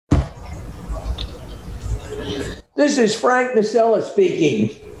This is Frank Nacella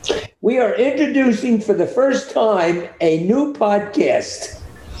speaking. We are introducing for the first time a new podcast,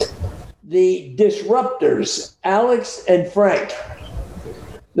 The Disruptors, Alex and Frank.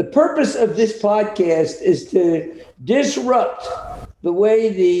 The purpose of this podcast is to disrupt the way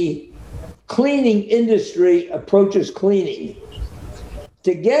the cleaning industry approaches cleaning.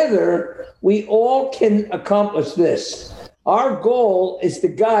 Together, we all can accomplish this. Our goal is to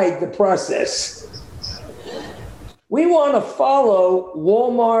guide the process. We want to follow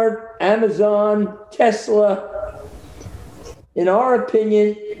Walmart, Amazon, Tesla. In our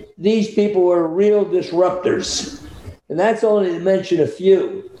opinion, these people are real disruptors. And that's only to mention a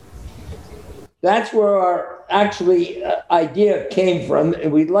few. That's where our idea came from,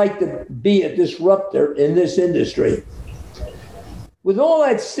 and we'd like to be a disruptor in this industry. With all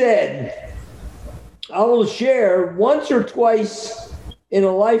that said, I will share once or twice in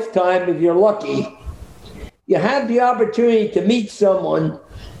a lifetime, if you're lucky, you have the opportunity to meet someone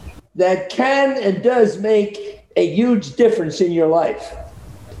that can and does make a huge difference in your life.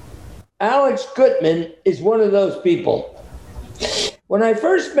 Alex Gutman is one of those people. When I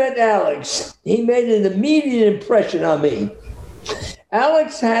first met Alex, he made an immediate impression on me.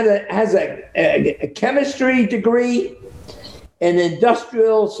 Alex has a chemistry degree, an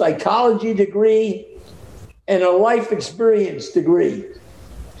industrial psychology degree, and a life experience degree.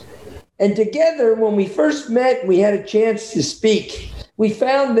 And together, when we first met, we had a chance to speak. We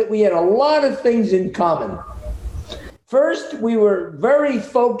found that we had a lot of things in common. First, we were very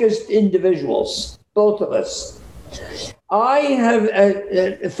focused individuals, both of us. I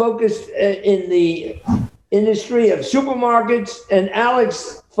have focused in the industry of supermarkets, and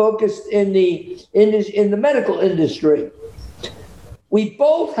Alex focused in the medical industry. We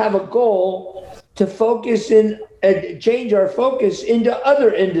both have a goal to focus in and change our focus into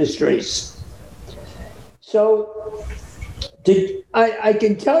other industries. So I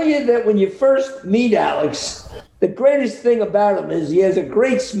can tell you that when you first meet Alex, the greatest thing about him is he has a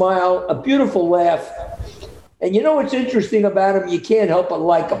great smile, a beautiful laugh. And you know what's interesting about him? You can't help but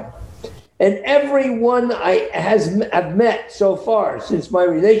like him. And everyone I've met so far since my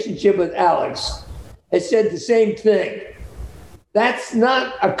relationship with Alex has said the same thing. That's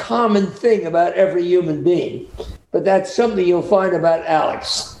not a common thing about every human being, but that's something you'll find about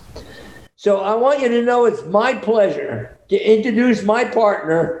Alex. So I want you to know it's my pleasure to introduce my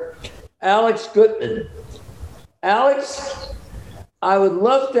partner, Alex Gutman. Alex, I would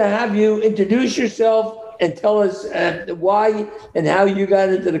love to have you introduce yourself and tell us why and how you got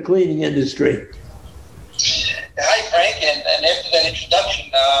into the cleaning industry. Hi, Frank, and after that introduction,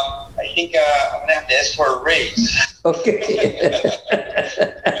 I think I'm going to have to ask for a raise. Okay.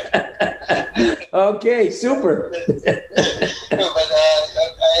 Okay, super. But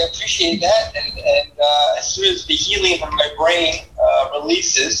I appreciate that, and as soon as the healing from my brain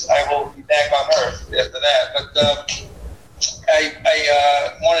releases, I will be back on Earth after that. But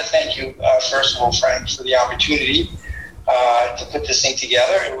I want to thank you, first of all, Frank, for the opportunity to put this thing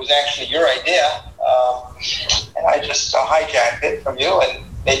together. It was actually your idea, and I just hijacked it from you and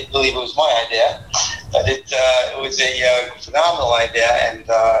made believe it was my idea. But it was a phenomenal idea, and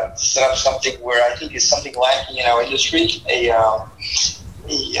to set up something where I think is something lacking in our industry, a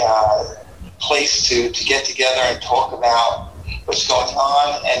place to get together and talk about what's going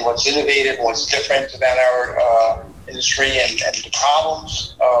on and what's innovative and what's different about our industry and the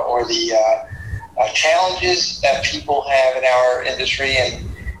problems or the challenges that people have in our industry and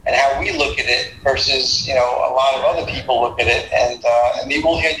how we look at it versus, a lot of other people look at it. And maybe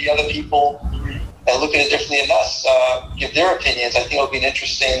we'll hear the other people that look at it differently than us give their opinions. I think it'll be an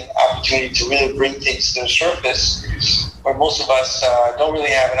interesting opportunity to really bring things to the surface where most of us don't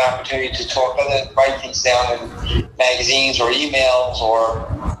really have an opportunity to talk other than write things down in magazines or emails or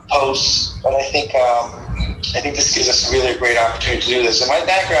posts. But I think this gives us really a great opportunity to do this. And my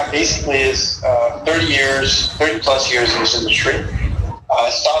background basically is 30 plus years in this industry. I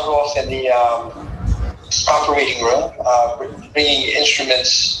started off in the operating room, bringing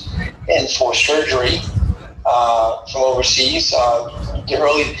instruments in for surgery from overseas. The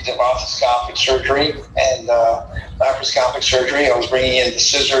early days of arthroscopic surgery and laparoscopic surgery. I was bringing in the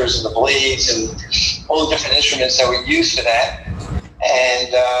scissors and the blades and all the different instruments that we use for that.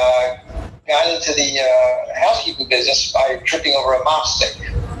 And got into the housekeeping business by tripping over a mop stick.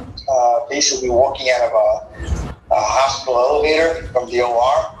 Basically walking out of a hospital elevator from the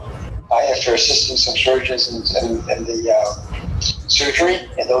OR after assisting some surgeons in the surgery.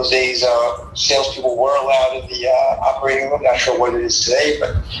 In those days, salespeople were allowed in the operating room. Not sure what it is today,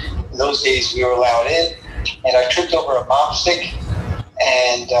 but in those days we were allowed in. And I tripped over a mop stick,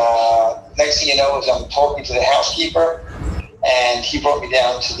 and next thing you know is I'm talking to the housekeeper, and he brought me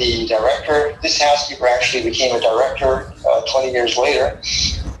down to the director. This housekeeper actually became a director 20 years later.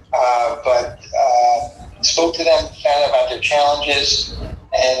 But spoke to them, found out about their challenges,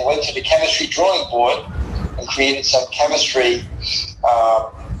 and went to the chemistry drawing board and created some chemistry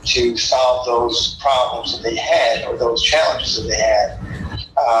to solve those problems that they had, or those challenges that they had.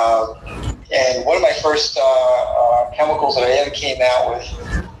 And one of my first chemicals that I ever came out with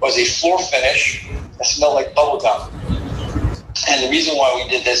was a floor finish that smelled like bubble gum. And the reason why we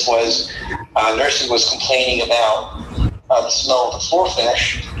did this was nursing was complaining about the smell of the floor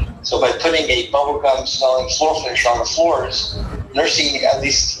finish. So by putting a bubblegum smelling floor finish on the floors, nursing, at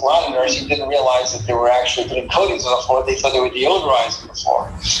least a lot of nursing, didn't realize that they were actually putting coatings on the floor. They thought they were deodorizing the floor.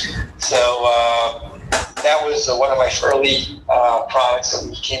 So that was one of my early products that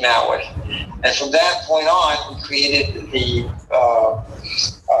we came out with. And from that point on, we created the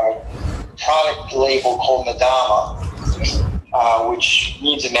product label called Madama, which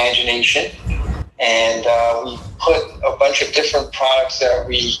means imagination. And we put a bunch of different products that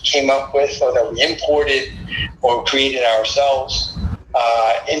we came up with, or that we imported or created ourselves,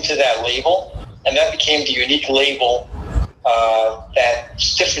 into that label. And that became the unique label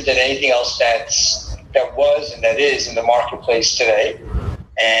that's different than anything else that was and that is in the marketplace today.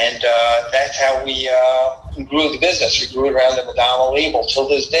 And that's how we grew the business. We grew it around the Madama label. Till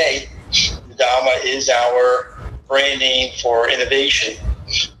this day, Madama is our brand name for innovation.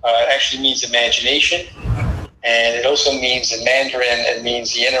 It actually means imagination, and it also means in Mandarin, it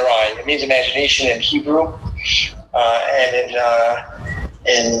means the inner eye. It means imagination in Hebrew, and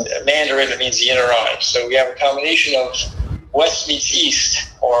in Mandarin, it means the inner eye. So we have a combination of West meets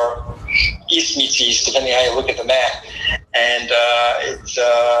East, or East meets East, depending on how you look at the map. And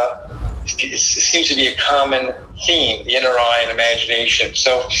it seems to be a common theme, the inner eye and imagination.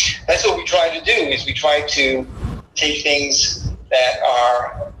 So that's what we try to do, is we try to take things that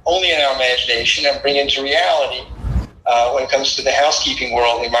are only in our imagination and bring into reality when it comes to the housekeeping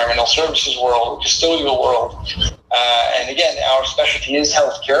world, the environmental services world, the custodial world. And again, our specialty is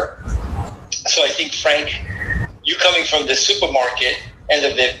healthcare. So I think, Frank, you coming from the supermarket end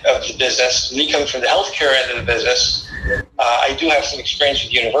of the business, me coming from the healthcare end of the business, I do have some experience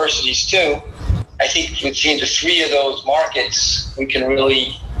with universities too. I think between the three of those markets, we can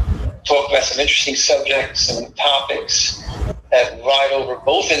really talk about some interesting subjects and topics that ride over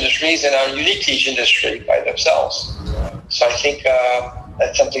both industries and our unique to each industry by themselves. So I think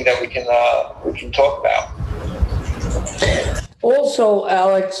that's something that we can talk about. Also,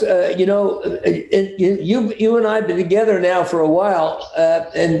 Alex, you and I have been together now for a while,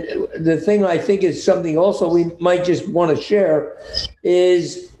 and the thing I think is something also we might just want to share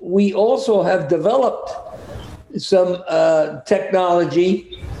is we also have developed some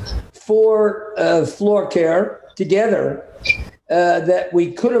technology for floor care together that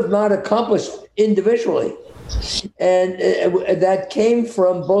we could have not accomplished individually. And that came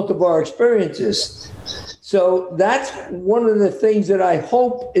from both of our experiences. So that's one of the things that I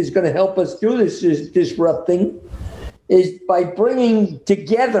hope is going to help us through this disrupting, is by bringing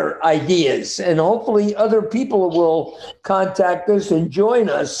together ideas. And hopefully other people will contact us and join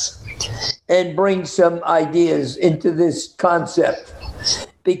us and bring some ideas into this concept.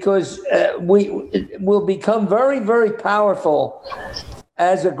 Because we will become very, very powerful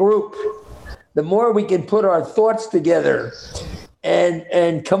as a group. The more we can put our thoughts together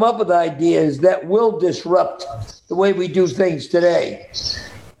and come up with ideas that will disrupt the way we do things today.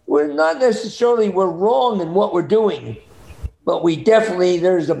 We're not necessarily we're wrong in what we're doing, but we definitely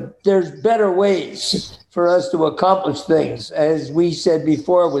there's better ways for us to accomplish things. As we said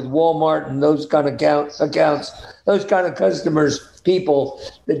before with Walmart and those kind of accounts, those kind of customers, people,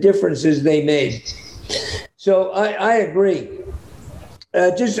 the differences they made. So I agree.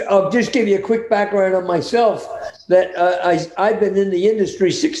 I'll just give you a quick background on myself. That I've been in the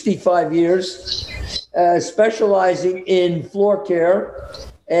industry 65 years, specializing in floor care.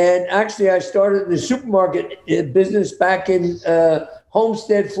 And actually, I started in the supermarket business back in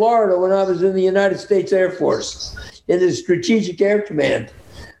Homestead, Florida, when I was in the United States Air Force in the Strategic Air Command.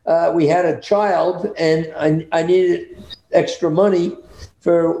 We had a child, and I needed extra money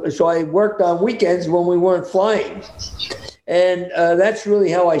so I worked on weekends when we weren't flying. And that's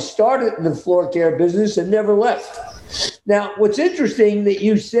really how I started in the floor care business and never left. Now, what's interesting that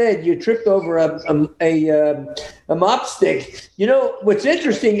you said you tripped over a mop stick. You know, what's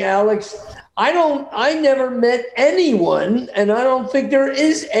interesting, Alex, I never met anyone, and I don't think there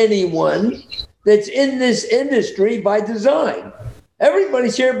is anyone that's in this industry by design.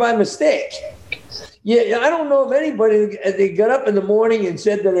 Everybody's here by mistake. Yeah, I don't know if anybody they got up in the morning and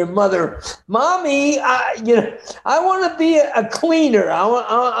said to their mother, "Mommy, I want to be a cleaner. I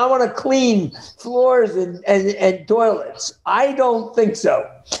want to clean floors and toilets." I don't think so.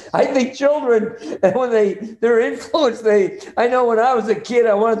 I think children, when they're influenced, I know when I was a kid,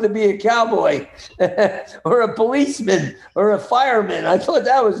 I wanted to be a cowboy or a policeman or a fireman. I thought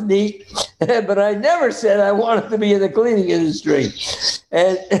that was neat, but I never said I wanted to be in the cleaning industry.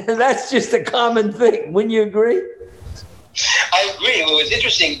 And that's just a common thing. Wouldn't you agree? I agree. It was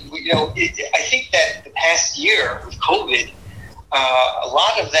interesting. I think that the past year with COVID, a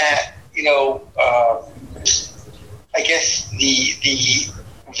lot of that, I guess the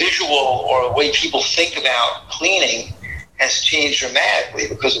visual or the way people think about cleaning has changed dramatically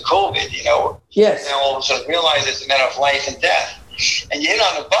because of COVID. Yes. Now all of a sudden realize it's a matter of life and death. And you hit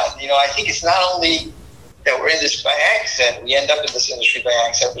on the button. I think it's not only that we're in this by accident, we end up in this industry by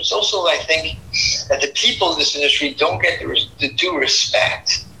accident, but it's also, I think, that the people in this industry don't get the due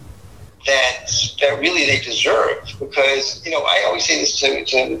respect that really they deserve. Because, I always say this to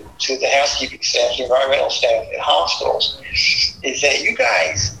the housekeeping staff, the environmental staff at hospitals, is that you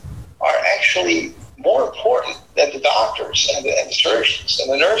guys are actually more important than the doctors and the surgeons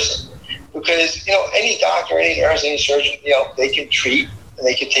and the nursing. Because, any doctor, any nurse, any surgeon, they can treat and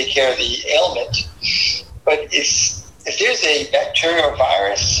they can take care of the ailment. But if there's a bacteria or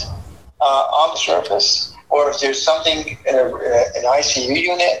virus on the surface, or if there's something in an ICU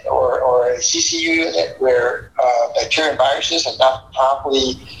unit or a CCU unit where bacteria and viruses are not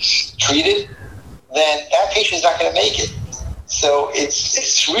properly treated, then that patient's not going to make it. So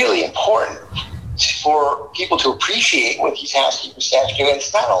it's really important for people to appreciate what these housekeeping staff do. And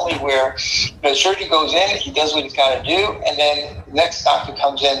it's not only where the surgeon goes in, he does what he's got to do, and then the next doctor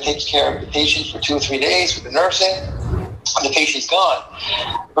comes in, takes care of the patient for 2 or 3 days with the nursing, and the patient's gone.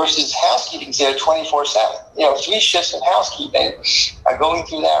 Versus housekeeping's there 24/7. 3 shifts of housekeeping are going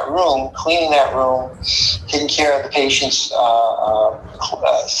through that room, cleaning that room, taking care of the patient's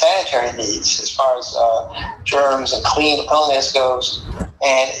sanitary needs as far as germs and cleanliness goes.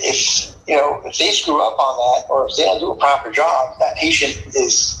 And if they screw up on that, or if they don't do a proper job, that patient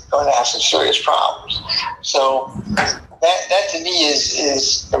is going to have some serious problems. So that to me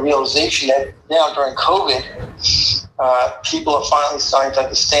is a realization that now during COVID, people are finally starting to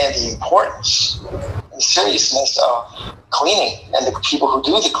understand the importance and the seriousness of cleaning and the people who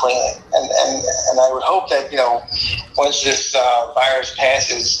do the cleaning. And I would hope that, once this virus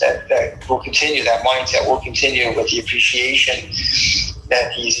passes, that will continue, that mindset will continue with the appreciation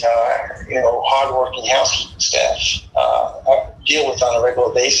that these, hardworking housekeeping staff deal with on a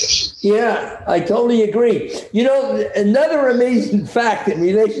regular basis. Yeah, I totally agree. Another amazing fact in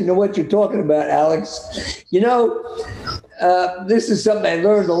relation to what you're talking about, Alex, this is something I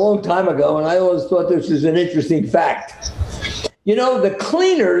learned a long time ago, and I always thought this was an interesting fact. The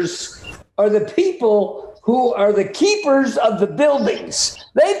cleaners are the people who are the keepers of the buildings.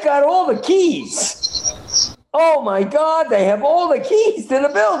 They've got all the keys. Oh my God, they have all the keys to the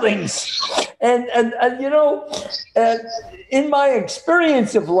buildings. And in my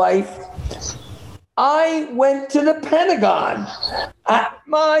experience of life, I went to the Pentagon.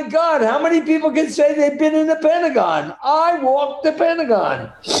 My God, how many people can say they've been in the Pentagon? I walked the Pentagon.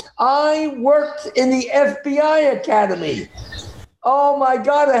 I worked in the FBI Academy. Oh my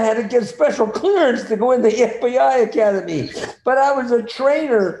God, I had to get special clearance to go in the FBI Academy. But I was a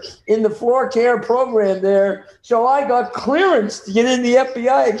trainer in the floor care program there, so I got clearance to get in the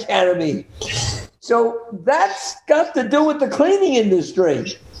FBI Academy. So that's got to do with the cleaning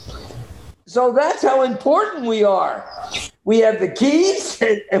industry. So that's how important we are. We have the keys,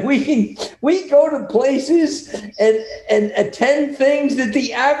 and we go to places and attend things that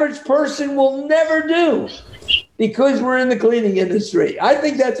the average person will never do, because we're in the cleaning industry. I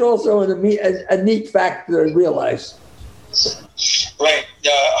think that's also a neat fact to realize. Right,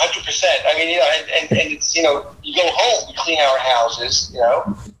 100%. I mean, and it's, you go home, we clean our houses,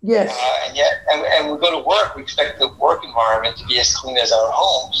 Yes. And we go to work, we expect the work environment to be as clean as our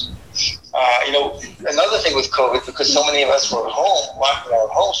homes. Another thing with COVID, because so many of us were home, locked in our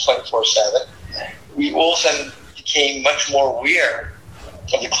homes 24/7, we all of a sudden became much more aware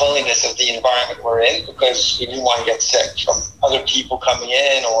of the cleanliness of the environment we're in, because we didn't want to get sick from other people coming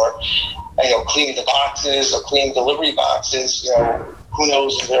in, or cleaning the boxes or cleaning delivery boxes. Who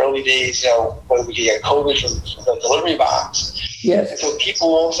knows in the early days, whether we could get COVID from the delivery box. Yes. And so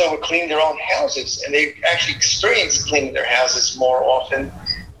people also would clean their own houses, and they actually experienced cleaning their houses more often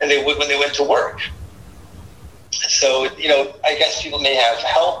than they would when they went to work. So, I guess people may have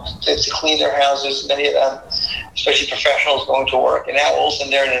help to clean their houses, many of them. especially professionals going to work. And now all of a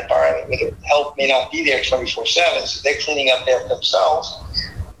sudden they're in an environment where the help may not be there 24/7, so they're cleaning up after themselves.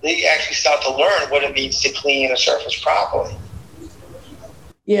 They actually start to learn what it means to clean a surface properly.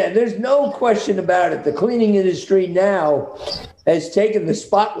 Yeah, there's no question about it. The cleaning industry now has taken the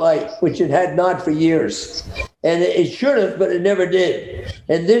spotlight, which it had not for years. And it should have, but it never did.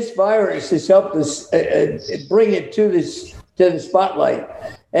 And this virus has helped us bring it to the spotlight.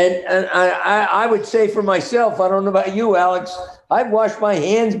 And I would say for myself, I don't know about you, Alex, I've washed my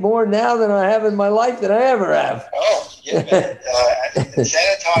hands more now than I have in my life than I ever have. Oh, yeah, man.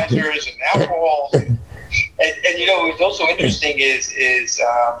 Sanitizers and alcohol. And you know, what's also interesting is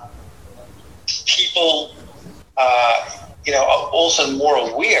people, you know, are also more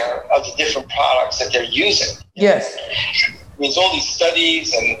aware of the different products that they're using. Yes. There's all these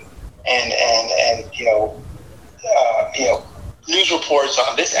studies and you know, news reports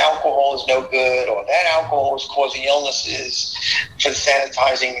on this alcohol is no good or that alcohol is causing illnesses for the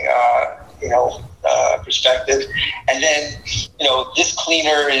sanitizing, perspective. And then, you know, this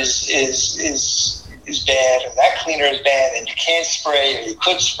cleaner is bad, and that cleaner is bad, and you can't spray, or you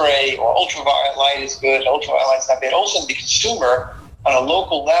could spray, or ultraviolet light is good, ultraviolet light's not bad. Also, the consumer on a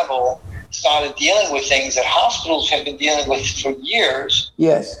local level started dealing with things that hospitals have been dealing with for years.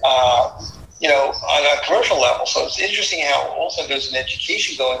 Yes. You know, on a commercial level. So it's interesting how also there's an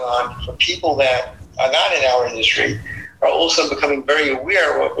education going on for people that are not in our industry, are also becoming very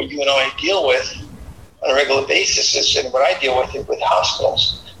aware of what you and I deal with on a regular basis, and what I deal with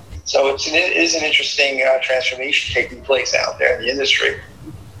hospitals. So it is an interesting transformation taking place out there in the industry.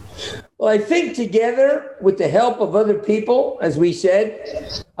 Well, I think together, with the help of other people, as we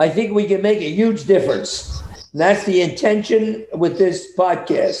said, I think we can make a huge difference. And that's the intention with this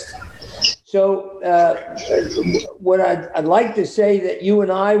podcast. So what I'd like to say that you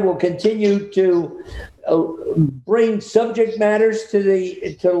and I will continue to bring subject matters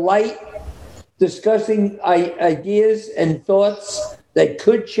to light, discussing ideas and thoughts that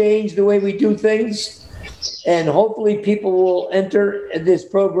could change the way we do things. And hopefully people will enter this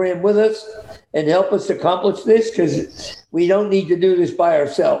program with us and help us accomplish this, because we don't need to do this by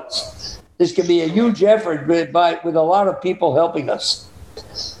ourselves. This can be a huge effort with a lot of people helping us.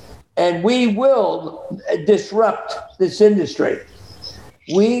 And we will disrupt this industry.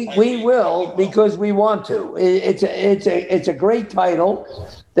 We will, because we want to. It's a great title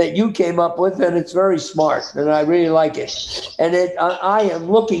that you came up with, and it's very smart, and I really like it. And I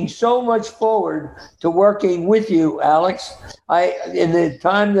am looking so much forward to working with you, Alex. In the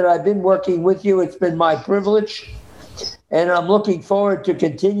time that I've been working with you, it's been my privilege, and I'm looking forward to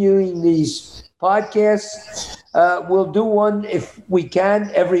continuing these podcasts. We'll do one, if we can,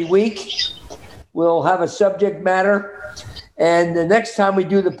 every week. We'll have a subject matter. And the next time we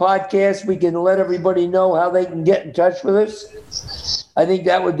do the podcast, we can let everybody know how they can get in touch with us. I think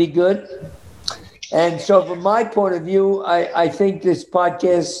that would be good. And so from my point of view, I think this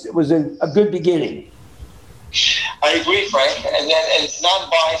podcast was a good beginning. I agree, Frank. And it's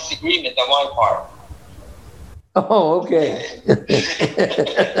non-biased agreement on my part. Oh, okay.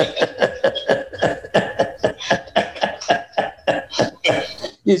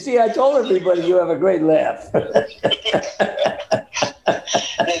 You see, I told everybody you have a great laugh. That's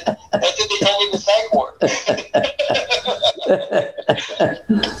what they told me in the psych ward.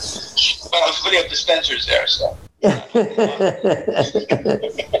 Well, I was putting up dispensers there, so. But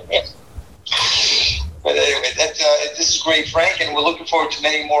anyway, this is great, Frank, and we're looking forward to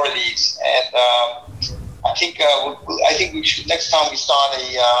many more of these. And I think we should, next time we start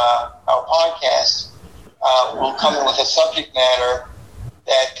our podcast, we'll come in with a subject matter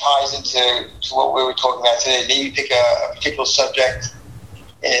that ties into what we were talking about today. Maybe pick a particular subject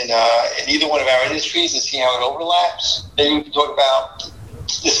in either one of our industries and see how it overlaps. Maybe we can talk about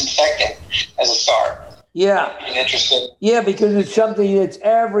disinfectant as a start. Yeah. Interesting. Yeah, because it's something that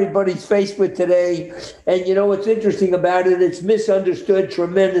everybody's faced with today. And you know what's interesting about it? It's misunderstood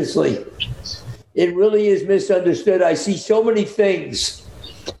tremendously. It really is misunderstood. I see so many things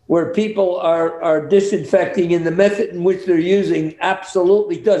where people are disinfecting, and the method in which they're using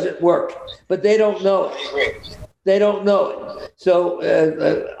absolutely doesn't work, but they don't know it. They don't know it. So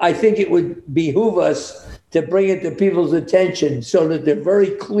I think it would behoove us to bring it to people's attention so that they're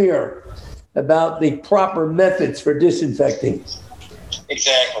very clear about the proper methods for disinfecting.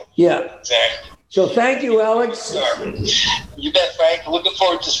 Exactly. Yeah. Exactly. So thank you, Alex. You bet, Frank. Looking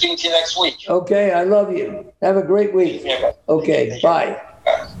forward to speaking to you next week. Okay, I love you. Have a great week. Okay, bye.